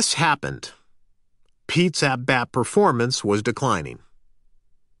 This happened. Pete's at-bat performance was declining.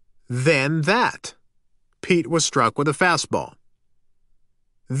 Then that. Pete was struck with a fastball.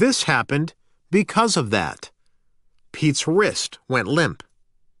 This happened because of that. Pete's wrist went limp.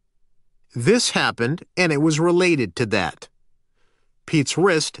 This happened, and it was related to that. Pete's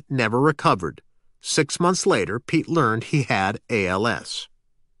wrist never recovered. 6 months later, Pete learned he had ALS.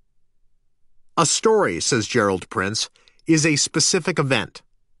 A story, says Gerald Prince, is a specific event,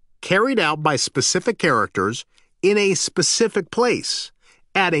 carried out by specific characters in a specific place,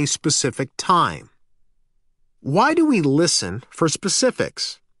 at a specific time. Why do we listen for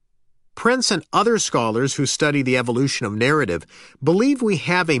specifics? Prince and other scholars who study the evolution of narrative believe we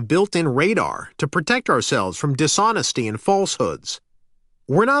have a built-in radar to protect ourselves from dishonesty and falsehoods.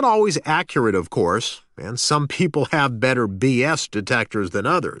 We're not always accurate, of course, and some people have better BS detectors than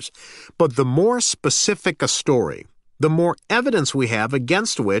others, but the more specific a story, the more evidence we have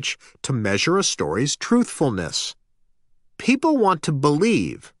against which to measure a story's truthfulness. People want to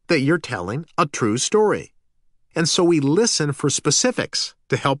believe that you're telling a true story, and so we listen for specifics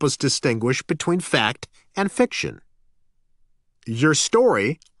to help us distinguish between fact and fiction. Your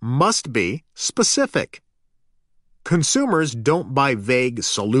story must be specific. Consumers don't buy vague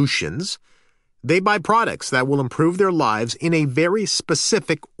solutions. They buy products that will improve their lives in a very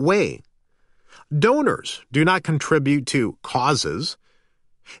specific way. Donors do not contribute to causes.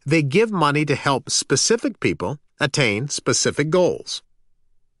 They give money to help specific people attain specific goals.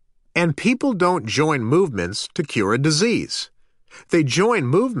 And people don't join movements to cure a disease. They join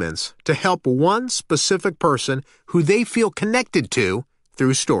movements to help one specific person who they feel connected to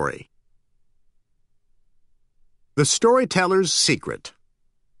through story. The Storyteller's Secret.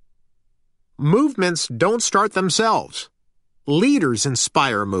 Movements don't start themselves. Leaders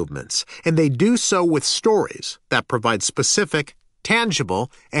inspire movements, and they do so with stories that provide specific,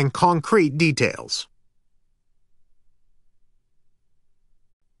 tangible, and concrete details.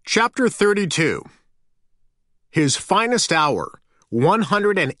 Chapter 32. His Finest Hour,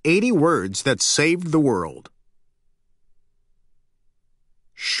 180 Words That Saved the World.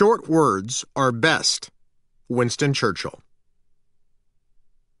 Short words are best. Winston Churchill.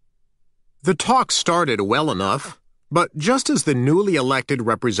 The talk started well enough, but just as the newly elected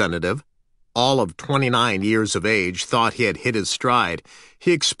representative, all of 29 years of age, thought he had hit his stride,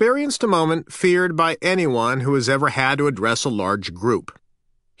 he experienced a moment feared by anyone who has ever had to address a large group.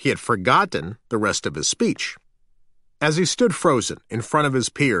 He had forgotten the rest of his speech. As he stood frozen in front of his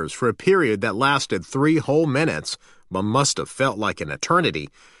peers for a period that lasted 3 whole minutes, but must have felt like an eternity,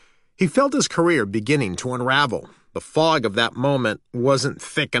 he felt his career beginning to unravel. The fog of that moment wasn't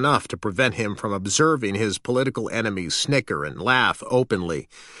thick enough to prevent him from observing his political enemies snicker and laugh openly.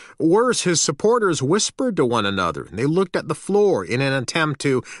 Worse, his supporters whispered to one another, and they looked at the floor in an attempt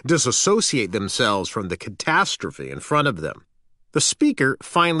to disassociate themselves from the catastrophe in front of them. The speaker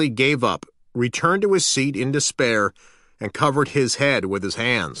finally gave up, returned to his seat in despair, and covered his head with his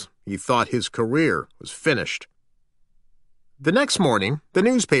hands. He thought his career was finished. The next morning, the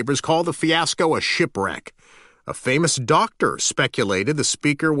newspapers called the fiasco a shipwreck. A famous doctor speculated the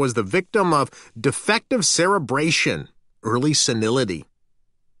speaker was the victim of defective cerebration, early senility.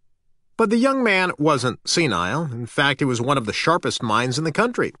 But the young man wasn't senile. In fact, he was one of the sharpest minds in the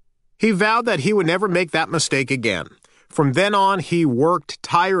country. He vowed that he would never make that mistake again. From then on, he worked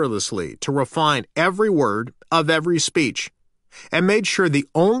tirelessly to refine every word of every speech, and made sure the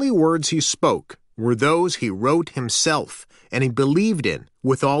only words he spoke were those he wrote himself and he believed in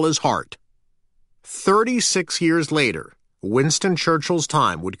with all his heart. 36 years later, Winston Churchill's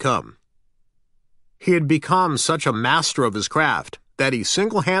time would come. He had become such a master of his craft that he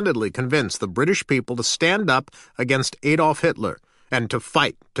single-handedly convinced the British people to stand up against Adolf Hitler and to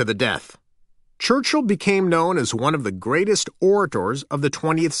fight to the death. Churchill became known as one of the greatest orators of the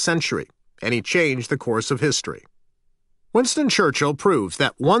 20th century, and he changed the course of history. Winston Churchill proves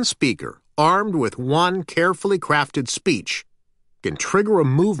that one speaker, armed with one carefully crafted speech, can trigger a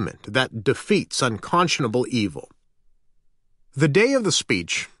movement that defeats unconscionable evil. The day of the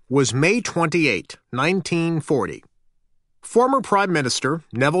speech was May 28, 1940. Former Prime Minister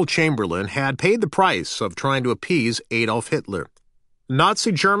Neville Chamberlain had paid the price of trying to appease Adolf Hitler.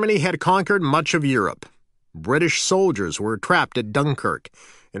 Nazi Germany had conquered much of Europe. British soldiers were trapped at Dunkirk,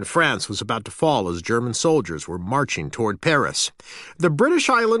 and France was about to fall as German soldiers were marching toward Paris. The British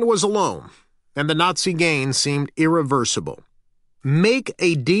island was alone, and the Nazi gain seemed irreversible. Make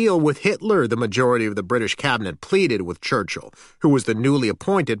a deal with Hitler, the majority of the British cabinet pleaded with Churchill, who was the newly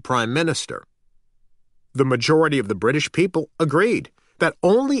appointed prime minister. The majority of the British people agreed that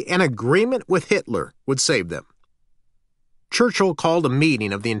only an agreement with Hitler would save them. Churchill called a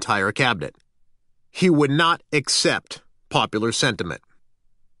meeting of the entire cabinet. He would not accept popular sentiment.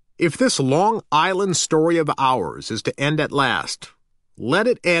 If this Long Island story of ours is to end at last, let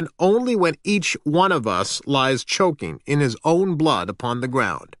it end only when each one of us lies choking in his own blood upon the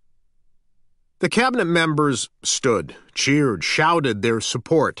ground. The cabinet members stood, cheered, shouted their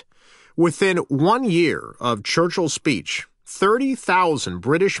support. Within 1 year of Churchill's speech, 30,000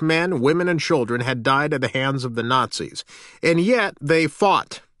 British men, women, and children had died at the hands of the Nazis, and yet they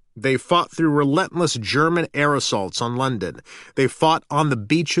fought. They fought through relentless German air assaults on London. They fought on the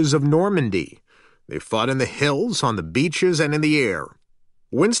beaches of Normandy. They fought in the hills, on the beaches, and in the air.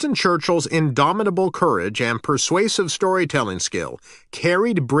 Winston Churchill's indomitable courage and persuasive storytelling skill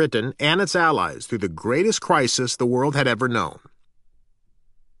carried Britain and its allies through the greatest crisis the world had ever known.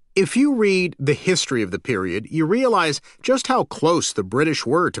 If you read the history of the period, you realize just how close the British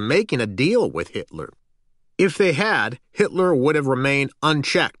were to making a deal with Hitler. If they had, Hitler would have remained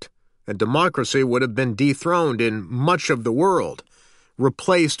unchecked, and democracy would have been dethroned in much of the world,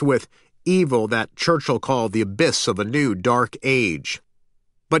 replaced with evil that Churchill called the abyss of a new dark age.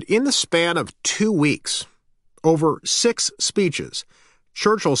 But in the span of 2 weeks, over 6 speeches,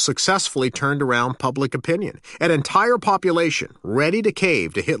 Churchill successfully turned around public opinion. An entire population, ready to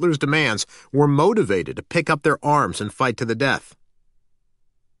cave to Hitler's demands, were motivated to pick up their arms and fight to the death.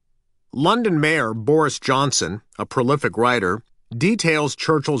 London Mayor Boris Johnson, a prolific writer, details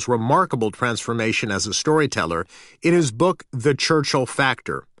Churchill's remarkable transformation as a storyteller in his book The Churchill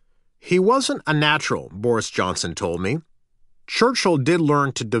Factor. He wasn't a natural, Boris Johnson told me. Churchill did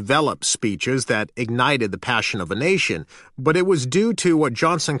learn to develop speeches that ignited the passion of a nation, but it was due to what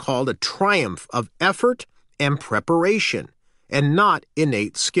Johnson called a triumph of effort and preparation, and not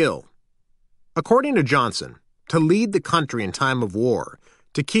innate skill. According to Johnson, to lead the country in time of war,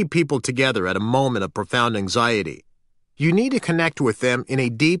 to keep people together at a moment of profound anxiety, you need to connect with them in a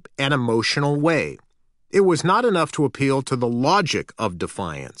deep and emotional way. It was not enough to appeal to the logic of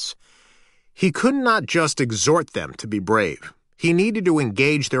defiance. He could not just exhort them to be brave. He needed to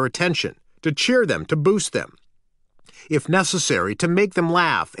engage their attention, to cheer them, to boost them. If necessary, to make them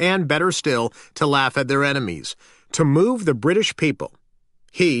laugh, and better still, to laugh at their enemies, to move the British people.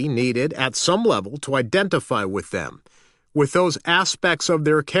 He needed, at some level, to identify with them, with those aspects of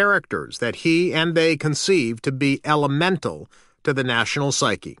their characters that he and they conceived to be elemental to the national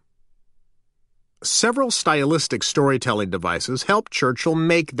psyche. Several stylistic storytelling devices helped Churchill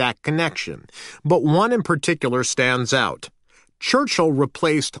make that connection, but one in particular stands out. Churchill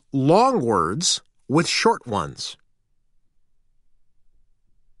replaced long words with short ones.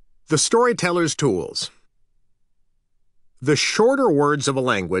 The storyteller's tools. The shorter words of a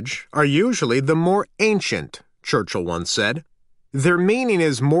language are usually the more ancient, Churchill once said. Their meaning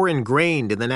is more ingrained in the